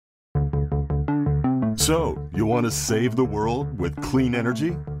So, you want to save the world with clean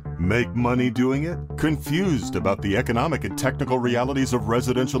energy? Make money doing it? Confused about the economic and technical realities of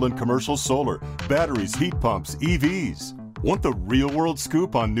residential and commercial solar, batteries, heat pumps, EVs? Want the real-world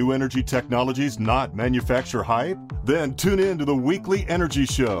scoop on new energy technologies, not manufacturer hype? Then tune in to the Weekly Energy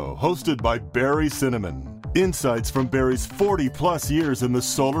Show, hosted by Barry Cinnamon. Insights from Barry's 40-plus years in the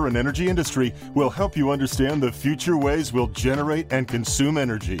solar and energy industry will help you understand the future ways we'll generate and consume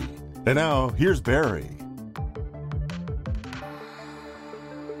energy. And now, here's Barry.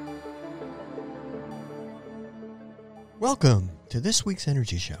 Welcome to this week's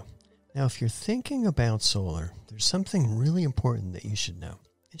Energy Show. Now, if you're thinking about solar, there's something really important that you should know.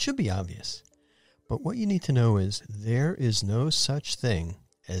 It should be obvious. But what you need to know is there is no such thing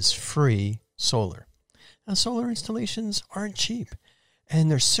as free solar. Now, solar installations aren't cheap, and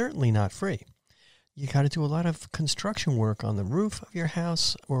they're certainly not free. You got to do a lot of construction work on the roof of your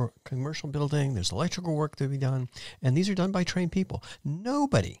house or commercial building. There's electrical work to be done, and these are done by trained people.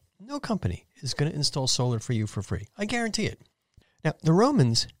 Nobody, no company is going to install solar for you for free. I guarantee it. Now, the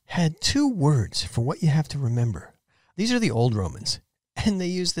Romans had two words for what you have to remember. These are the old Romans, and they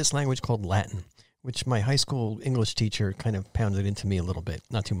used this language called Latin, which my high school English teacher kind of pounded into me a little bit.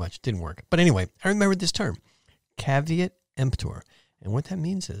 Not too much, didn't work. But anyway, I remembered this term, caveat emptor. And what that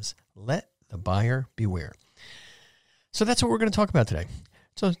means is, let the buyer beware. So that's what we're going to talk about today.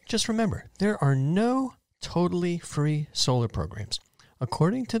 So just remember, there are no totally free solar programs.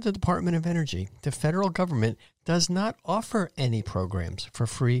 According to the Department of Energy, the federal government does not offer any programs for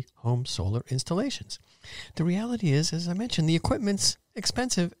free home solar installations. The reality is, as I mentioned, the equipment's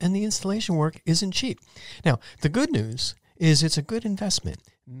expensive and the installation work isn't cheap. Now, the good news is it's a good investment.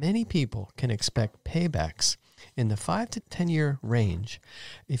 Many people can expect paybacks in the 5 to 10 year range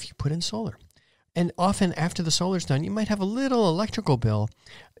if you put in solar. And often after the solar's done, you might have a little electrical bill.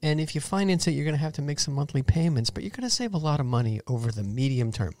 And if you finance it, you're going to have to make some monthly payments, but you're going to save a lot of money over the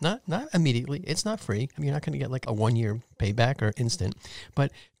medium term. Not immediately. It's not free. I mean, you're not going to get like a 1 year payback or instant,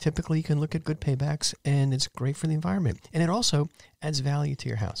 but typically you can look at good paybacks and it's great for the environment. And it also adds value to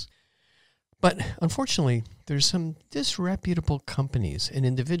your house. But unfortunately, there's some disreputable companies and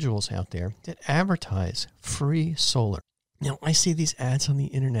individuals out there that advertise free solar. Now, I see these ads on the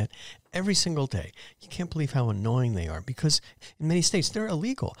internet every single day. You can't believe how annoying they are because in many states, they're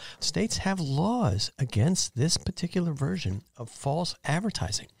illegal. States have laws against this particular version of false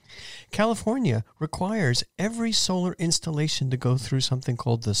advertising. California requires every solar installation to go through something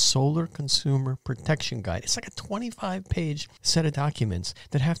called the Solar Consumer Protection Guide. It's like a 25-page set of documents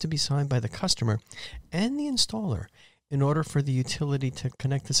that have to be signed by the customer and the installer in order for the utility to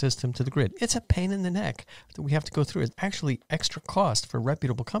connect the system to the grid. It's a pain in the neck that we have to go through. It's actually extra cost for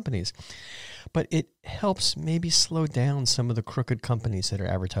reputable companies, but it helps maybe slow down some of the crooked companies that are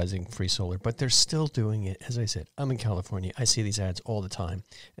advertising free solar, but they're still doing it. As I said, I'm in California. I see these ads all the time,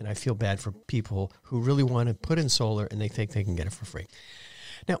 and I feel bad for people who really want to put in solar and they think they can get it for free.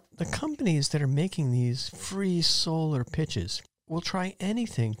 Now, the companies that are making these free solar pitches will try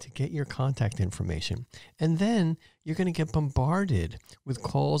anything to get your contact information. And then you're going to get bombarded with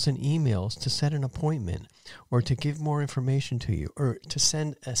calls and emails to set an appointment or to give more information to you or to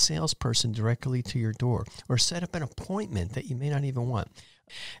send a salesperson directly to your door or set up an appointment that you may not even want.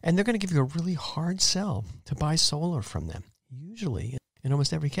 And they're going to give you a really hard sell to buy solar from them. Usually, in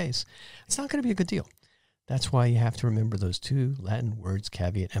almost every case, it's not going to be a good deal. That's why you have to remember those two Latin words,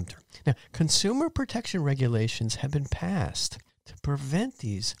 caveat emptor. Now, consumer protection regulations have been passed to prevent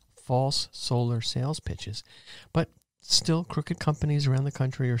these false solar sales pitches. But still, crooked companies around the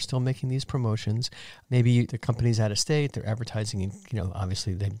country are still making these promotions. Maybe the company's out of state, they're advertising in,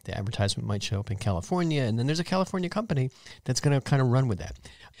 obviously the advertisement might show up in California, and then there's a California company that's going to kind of run with that.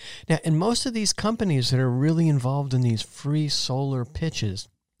 Now, and most of these companies that are really involved in these free solar pitches,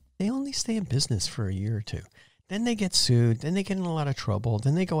 they only stay in business for a year or two. Then they get sued, then they get in a lot of trouble,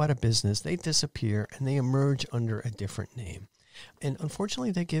 then they go out of business, they disappear, and they emerge under a different name. And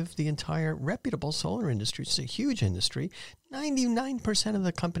unfortunately, they give the entire reputable solar industry, it's a huge industry, 99% of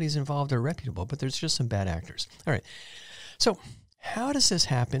the companies involved are reputable, but there's just some bad actors. All right, so how does this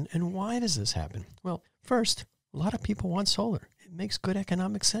happen and why does this happen? Well, first, a lot of people want solar. It makes good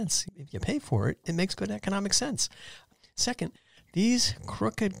economic sense. If you pay for it, it makes good economic sense. Second, these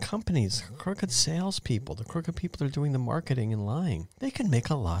crooked companies, crooked salespeople, the crooked people that are doing the marketing and lying, they can make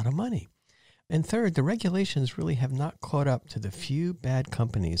a lot of money. And third, the regulations really have not caught up to the few bad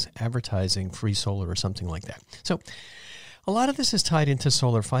companies advertising free solar or something like that. So a lot of this is tied into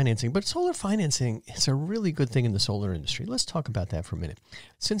solar financing, but solar financing is a really good thing in the solar industry. Let's talk about that for a minute.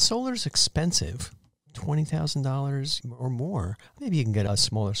 Since solar is expensive $20,000 or more. Maybe you can get a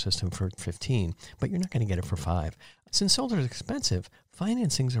smaller system for $15,000, but you're not going to get it for $5,000. Since solar is expensive,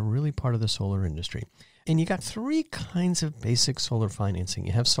 financings are really part of the solar industry. And you got three kinds of basic solar financing.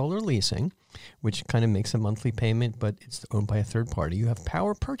 You have solar leasing, which kind of makes a monthly payment, but it's owned by a third party. You have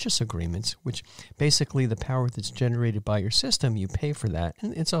power purchase agreements, which basically the power that's generated by your system, you pay for that,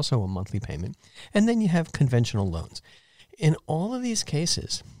 and it's also a monthly payment. And then you have conventional loans. In all of these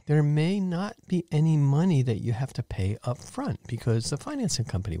cases, there may not be any money that you have to pay up front because the financing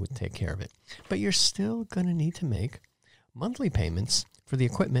company would take care of it. But you're still going to need to make monthly payments for the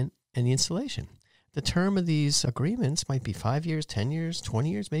equipment and the installation. The term of these agreements might be 5 years, 10 years,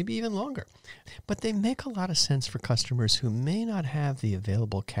 20 years, maybe even longer. But they make a lot of sense for customers who may not have the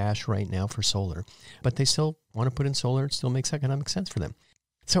available cash right now for solar, but they still want to put in solar. It still makes economic sense for them.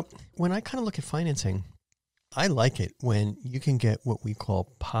 So when I kind of look at financing, I like it when you can get what we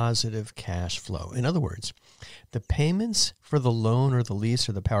call positive cash flow. In other words, the payments for the loan or the lease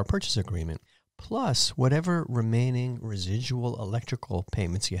or the power purchase agreement plus whatever remaining residual electrical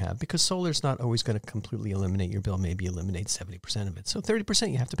payments you have, because solar is not always going to completely eliminate your bill, maybe eliminate 70% of it. So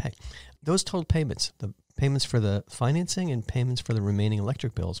 30% you have to pay. Those total payments, the payments for the financing and payments for the remaining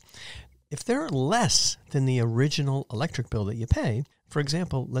electric bills, if they're less than the original electric bill that you pay, for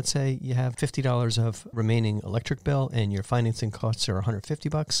example, let's say you have $50 of remaining electric bill and your financing costs are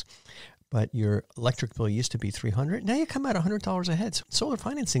 $150, but your electric bill used to be $300. Now you come out $100 ahead. So solar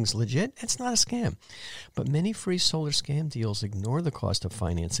financing is legit. It's not a scam. But many free solar scam deals ignore the cost of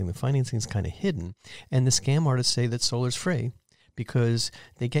financing. The financing is kind of hidden. And the scam artists say that solar is free because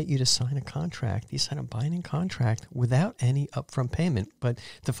they get you to sign a contract. You sign a binding contract without any upfront payment. But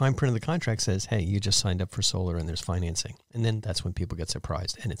the fine print of the contract says, hey, you just signed up for solar and there's financing. And then that's when people get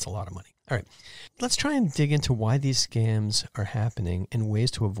surprised, and it's a lot of money. All right, let's try and dig into why these scams are happening and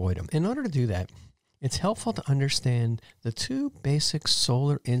ways to avoid them. In order to do that, it's helpful to understand the two basic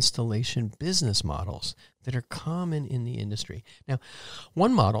solar installation business models that are common in the industry. Now,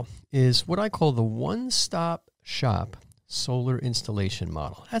 one model is what I call the one-stop shop solar installation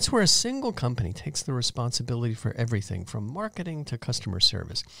model. That's where a single company takes the responsibility for everything from marketing to customer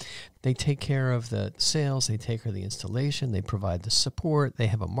service. They take care of the sales, they take care of the installation, they provide the support, they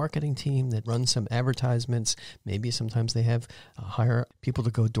have a marketing team that runs some advertisements, maybe sometimes they have hire people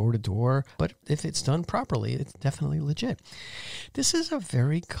to go door to door, but if it's done properly, it's definitely legit. This is a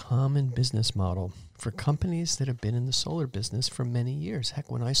very common business model for companies that have been in the solar business for many years.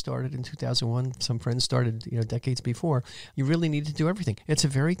 Heck, when I started in 2001, some friends started, decades before. You really need to do everything. It's a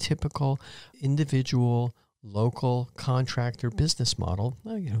very typical individual, local contractor business model.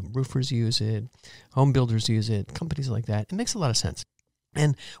 Roofers use it, home builders use it, companies like that. It makes a lot of sense.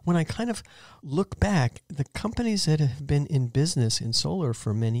 And when I kind of look back, the companies that have been in business in solar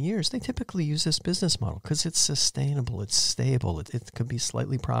for many years, they typically use this business model because it's sustainable, it's stable, it could be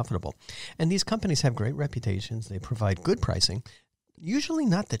slightly profitable. And these companies have great reputations. They provide good pricing, usually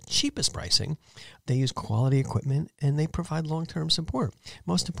not the cheapest pricing. They use quality equipment, and they provide long-term support.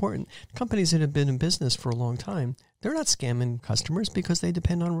 Most important, companies that have been in business for a long time, they're not scamming customers because they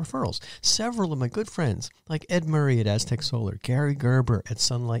depend on referrals. Several of my good friends, like Ed Murray at Aztec Solar, Gary Gerber at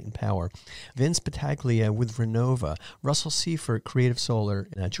Sunlight and Power, Vince Battaglia with Renova, Russell Seifert, Creative Solar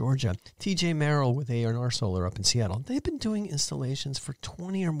in Georgia, TJ Merrill with A&R Solar up in Seattle. They've been doing installations for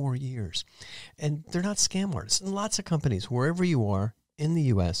 20 or more years, and they're not scam artists. And lots of companies, wherever you are in the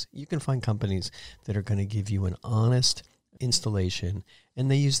U.S., you can find companies that are going to give you an honest installation, and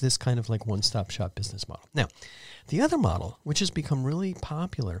they use this kind of like one-stop shop business model. Now, the other model, which has become really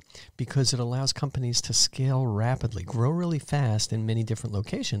popular because it allows companies to scale rapidly, grow really fast in many different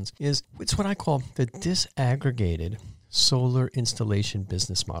locations, it's what I call the disaggregated solar installation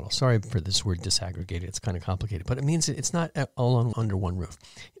business model. Sorry for this word disaggregated. It's kind of complicated, but it means it's not all under one roof.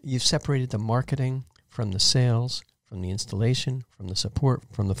 You've separated the marketing from the sales, from the installation, from the support,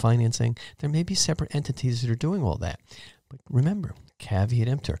 from the financing. There may be separate entities that are doing all that. But remember, caveat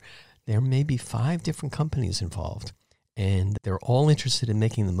emptor, there may be 5 different companies involved, and they're all interested in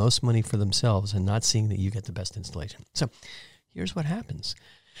making the most money for themselves and not seeing that you get the best installation. So here's what happens.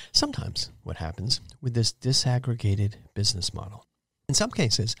 Sometimes what happens with this disaggregated business model. In some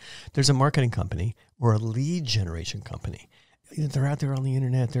cases, there's a marketing company or a lead generation company. They're out there on the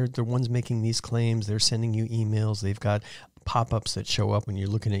internet. They're the ones making these claims. They're sending you emails. They've got pop-ups that show up when you're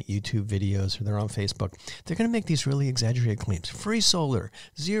looking at YouTube videos, or they're on Facebook. They're going to make these really exaggerated claims. Free solar,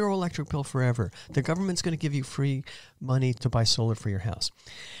 zero electric bill forever. The government's going to give you free money to buy solar for your house.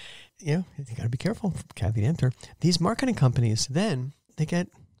 You got to be careful. Caveat emptor. These marketing companies, then they get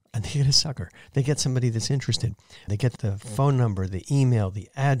and they get a sucker. They get somebody that's interested. They get the phone number, the email, the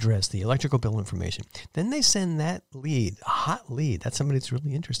address, the electrical bill information. Then they send that lead, a hot lead, that's somebody that's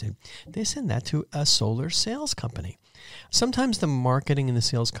really interested. They send that to a solar sales company. Sometimes the marketing and the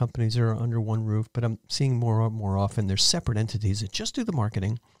sales companies are under one roof, but I'm seeing more often there's separate entities that just do the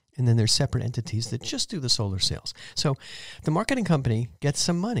marketing, and then there's separate entities that just do the solar sales. So the marketing company gets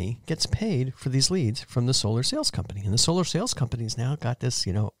some money, gets paid for these leads from the solar sales company. And the solar sales company's now got this,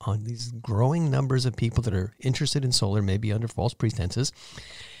 on these growing numbers of people that are interested in solar, maybe under false pretenses.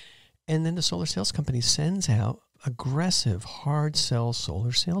 And then the solar sales company sends out aggressive, hard sell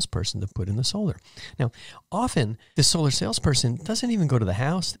solar salesperson to put in the solar. Now, often the solar salesperson doesn't even go to the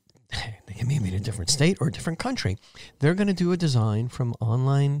house. They can be in a different state or a different country. They're going to do a design from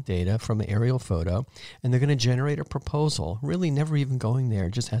online data, from an aerial photo, and they're going to generate a proposal, really never even going there,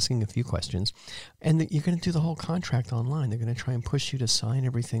 just asking a few questions. And you're going to do the whole contract online. They're going to try and push you to sign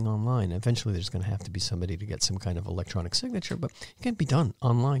everything online. Eventually, there's going to have to be somebody to get some kind of electronic signature, but it can be done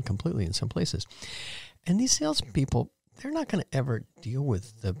online completely in some places. And these salespeople, they're not going to ever deal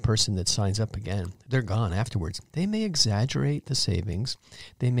with the person that signs up again. They're gone afterwards. They may exaggerate the savings.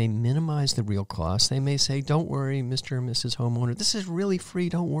 They may minimize the real costs. They may say, don't worry, Mr. and Mrs. Homeowner, this is really free.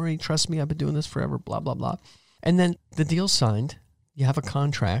 Don't worry. Trust me, I've been doing this forever, blah, blah, blah. And then the deal's signed. You have a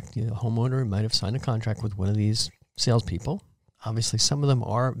contract. The homeowner might have signed a contract with one of these salespeople. Obviously, some of them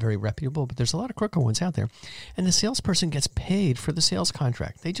are very reputable, but there's a lot of crooked ones out there. And the salesperson gets paid for the sales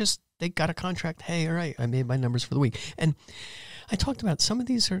contract. They got a contract. Hey, all right, I made my numbers for the week. And I talked about some of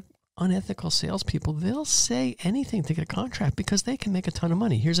these are unethical salespeople. They'll say anything to get a contract because they can make a ton of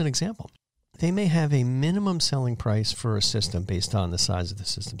money. Here's an example. They may have a minimum selling price for a system based on the size of the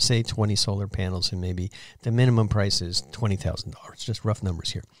system. Say 20 solar panels, and maybe the minimum price is $20,000. Just rough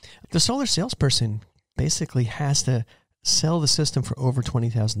numbers here. The solar salesperson basically has to sell the system for over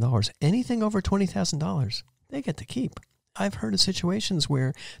 $20,000. Anything over $20,000, they get to keep. I've heard of situations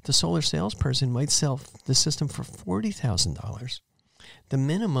where the solar salesperson might sell the system for $40,000. The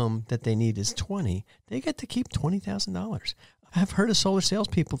minimum that they need is $20,000. They get to keep $20,000. I've heard of solar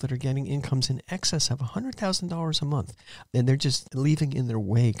salespeople that are getting incomes in excess of $100,000 a month, and they're just leaving in their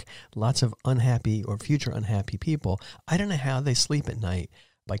wake lots of unhappy or future unhappy people. I don't know how they sleep at night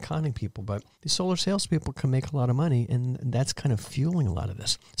by conning people, but the solar salespeople can make a lot of money, and that's kind of fueling a lot of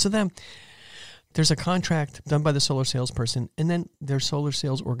this. So then there's a contract done by the solar salesperson, and then their solar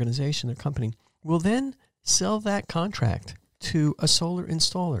sales organization, their company, will then sell that contract to a solar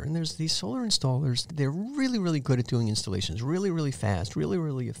installer. And there's these solar installers, they're really, really good at doing installations, really, really fast, really,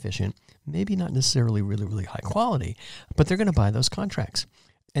 really efficient, maybe not necessarily really, really high quality, but they're going to buy those contracts.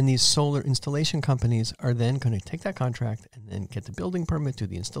 And these solar installation companies are then going to take that contract and then get the building permit, do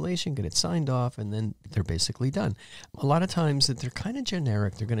the installation, get it signed off, and then they're basically done. A lot of times that they're kind of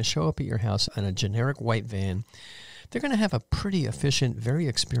generic. They're going to show up at your house on a generic white van. They're going to have a pretty efficient, very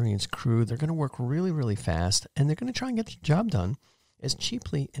experienced crew. They're going to work really, really fast, and they're going to try and get the job done as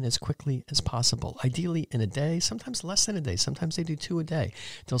cheaply and as quickly as possible. Ideally in a day, sometimes less than a day. Sometimes they do 2 a day.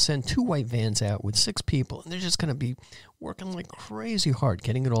 They'll send 2 white vans out with 6 people, and they're just going to be working like crazy hard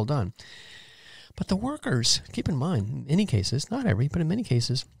getting it all done. But the workers, keep in mind, in many cases, not every, but in many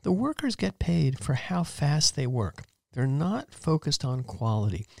cases, the workers get paid for how fast they work. They're not focused on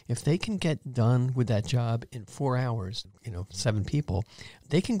quality. If they can get done with that job in 4 hours, 7 people,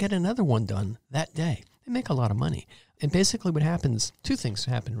 they can get another one done that day. They make a lot of money. And basically what happens, 2 things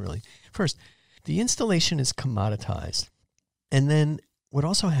happen really. First, the installation is commoditized. And then what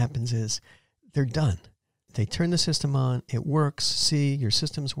also happens is they're done. They turn the system on, it works, see, your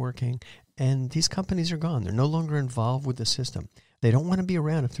system's working, and these companies are gone. They're no longer involved with the system. They don't want to be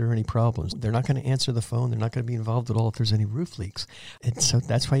around if there are any problems. They're not going to answer the phone. They're not going to be involved at all if there's any roof leaks. And so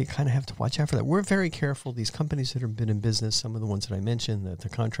that's why you kind of have to watch out for that. We're very careful. These companies that have been in business, some of the ones that I mentioned, the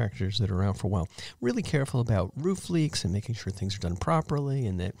contractors that are around for a while, really careful about roof leaks and making sure things are done properly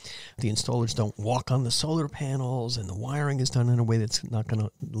and that the installers don't walk on the solar panels and the wiring is done in a way that's not going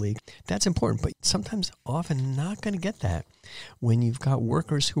to leak. That's important, but sometimes often not going to get that when you've got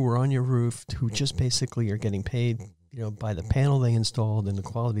workers who are on your roof who just basically are getting paid by the panel they installed, and the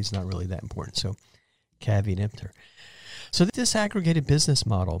quality is not really that important. So caveat emptor. So this aggregated business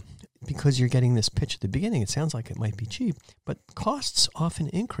model, because you're getting this pitch at the beginning, it sounds like it might be cheap, but costs often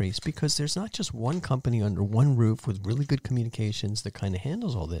increase because there's not just one company under one roof with really good communications that kind of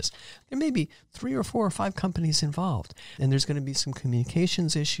handles all this. There may be 3 or 4 or 5 companies involved, and there's going to be some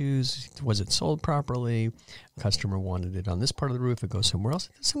communications issues. Was it sold properly? A customer wanted it on this part of the roof. It goes somewhere else.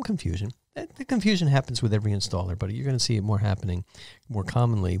 There's some confusion. The confusion happens with every installer, but you're going to see it happening more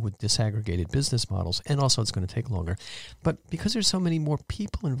commonly with disaggregated business models, and also it's going to take longer. But because there's so many more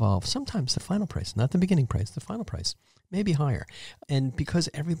people involved, sometimes the final price, not the beginning price, the final price may be higher. And because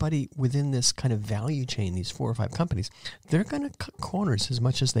everybody within this kind of value chain, these 4 or 5 companies, they're going to cut corners as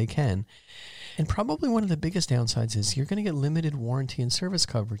much as they can. And probably one of the biggest downsides is you're going to get limited warranty and service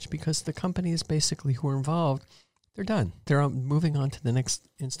coverage because the companies basically who are involved, they're done. They're moving on to the next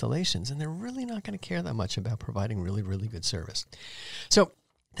installations, and they're really not going to care that much about providing really, really good service. So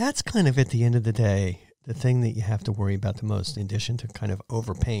that's kind of, at the end of the day, the thing that you have to worry about the most, in addition to kind of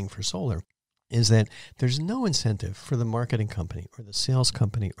overpaying for solar, is that there's no incentive for the marketing company or the sales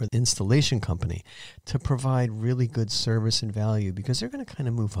company or the installation company to provide really good service and value because they're going to kind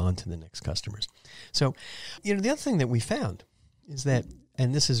of move on to the next customers. So, the other thing that we found is that,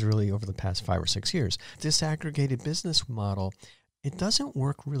 and this is really over the past 5 or 6 years, disaggregated business model, it doesn't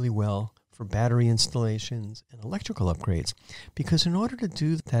work really well for battery installations and electrical upgrades, because in order to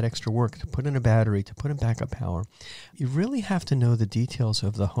do that extra work, to put in a battery, to put in backup power, you really have to know the details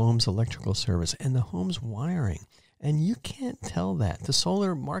of the home's electrical service and the home's wiring. And you can't tell that. The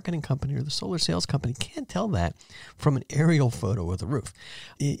solar marketing company or the solar sales company can't tell that from an aerial photo of the roof.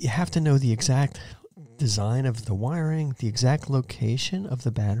 You have to know the exact design of the wiring, the exact location of the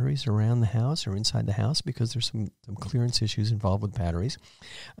batteries around the house or inside the house, because there's some clearance issues involved with batteries.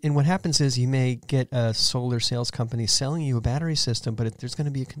 And what happens is you may get a solar sales company selling you a battery system, but there's going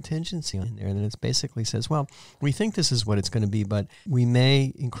to be a contingency in there. And it basically says, well, we think this is what it's going to be, but we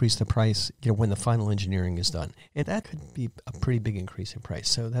may increase the price when the final engineering is done. And that could be a pretty big increase in price.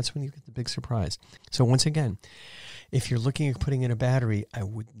 So that's when you get the big surprise. So once again, if you're looking at putting in a battery, I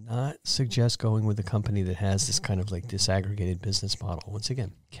would not suggest going with a company that has this kind of like disaggregated business model. Once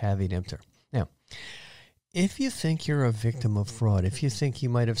again, caveat emptor. Now, if you think you're a victim of fraud, if you think you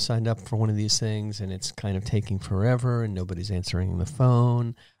might have signed up for one of these things and it's kind of taking forever and nobody's answering the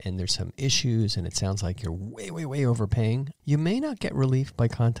phone and there's some issues and it sounds like you're way, way, way overpaying, you may not get relief by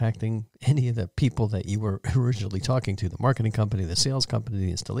contacting any of the people that you were originally talking to, the marketing company, the sales company,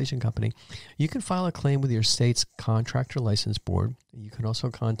 the installation company. You can file a claim with your state's contractor license board. You can also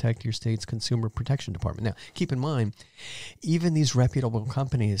contact your state's consumer protection department. Now, keep in mind, even these reputable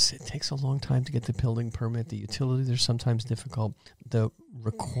companies, it takes a long time to get the building permit. The utilities are sometimes difficult. The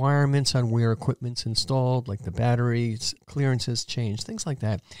requirements on where equipment's installed, like the batteries, clearances change, things like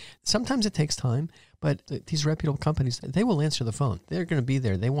that. Sometimes it takes time, but these reputable companies, they will answer the phone. They're going to be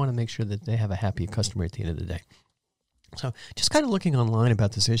there. They want to make sure that they have a happy customer at the end of the day. So just kind of looking online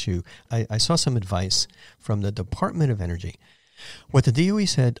about this issue, I saw some advice from the Department of Energy. What the DOE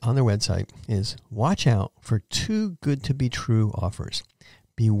said on their website is, watch out for too good to be true offers.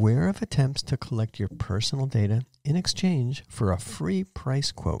 Beware of attempts to collect your personal data in exchange for a free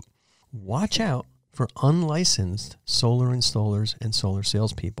price quote. Watch out for unlicensed solar installers and solar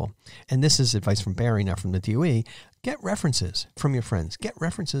salespeople. And this is advice from Barry, not from the DOE. Get references from your friends. Get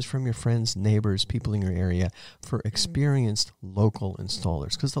references from your friends, neighbors, people in your area for experienced local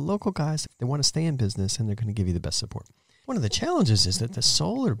installers. Because the local guys, they want to stay in business and they're going to give you the best support. One of the challenges is that the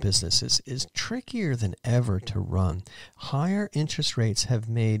solar business is trickier than ever to run. Higher interest rates have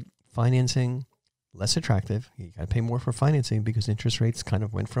made financing less attractive. You got to pay more for financing because interest rates kind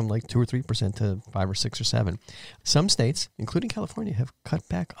of went from like 2 or 3% to 5 or 6 or 7. Some states, including California, have cut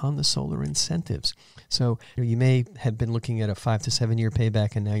back on the solar incentives. So you may have been looking at a 5 to 7 year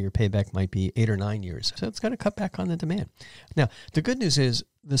payback, and now your payback might be 8 or 9 years. So it's got to cut back on the demand. Now, the good news is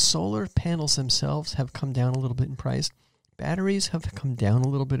the solar panels themselves have come down a little bit in price. Batteries have come down a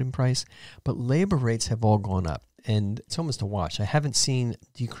little bit in price, but labor rates have all gone up. And it's almost a wash. I haven't seen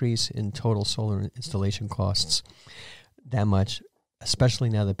decrease in total solar installation costs that much, especially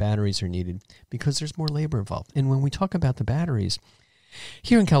now that batteries are needed, because there's more labor involved. And when we talk about the batteries,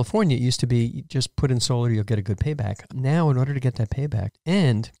 here in California, it used to be you just put in solar, you'll get a good payback. Now, in order to get that payback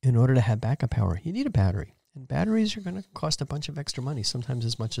and in order to have backup power, you need a battery. And batteries are going to cost a bunch of extra money, sometimes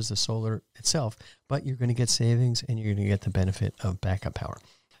as much as the solar itself, but you're going to get savings and you're going to get the benefit of backup power.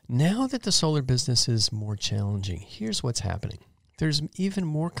 Now that the solar business is more challenging, here's what's happening. There's even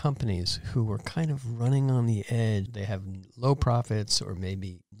more companies who are kind of running on the edge. They have low profits or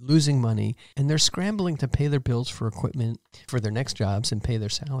maybe losing money, and they're scrambling to pay their bills for equipment for their next jobs and pay their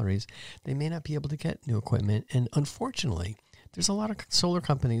salaries. They may not be able to get new equipment, and unfortunately, there's a lot of solar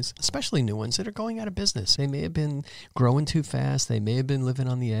companies, especially new ones, that are going out of business. They may have been growing too fast. They may have been living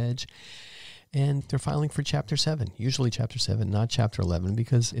on the edge. And they're filing for Chapter 7, usually Chapter 7, not Chapter 11,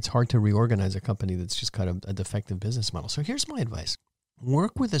 because it's hard to reorganize a company that's just got a defective business model. So here's my advice.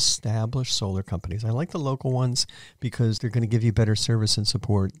 Work with established solar companies. I like the local ones because they're going to give you better service and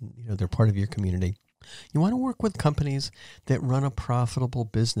support. You know, they're part of your community. You want to work with companies that run a profitable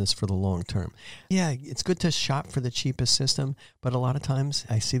business for the long term. Yeah, it's good to shop for the cheapest system, but a lot of times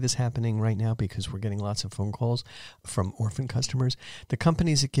I see this happening right now because we're getting lots of phone calls from orphan customers. The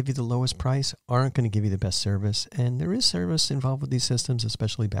companies that give you the lowest price aren't going to give you the best service, and there is service involved with these systems,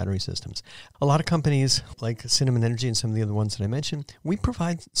 especially battery systems. A lot of companies like Cinnamon Energy and some of the other ones that I mentioned, we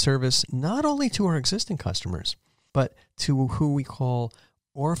provide service not only to our existing customers, but to who we call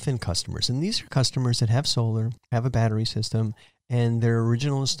orphan customers. And these are customers that have solar, have a battery system, and their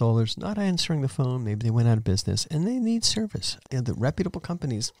original installers not answering the phone. Maybe they went out of business and they need service. And the reputable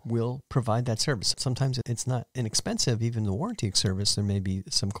companies will provide that service. Sometimes it's not inexpensive, even the warranty service. There may be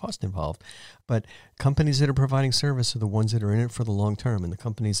some cost involved. But companies that are providing service are the ones that are in it for the long term. And the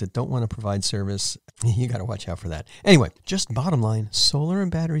companies that don't want to provide service, you got to watch out for that. Anyway, just bottom line, solar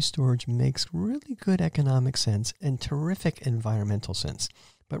and battery storage makes really good economic sense and terrific environmental sense.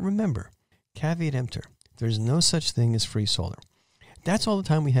 But remember, caveat emptor, there's no such thing as free solar. That's all the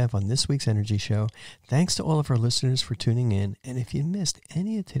time we have on this week's Energy Show. Thanks to all of our listeners for tuning in. And if you missed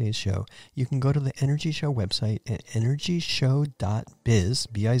any of today's show, you can go to the Energy Show website at energyshow.biz,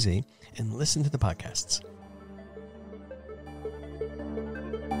 B-I-Z, and listen to the podcasts.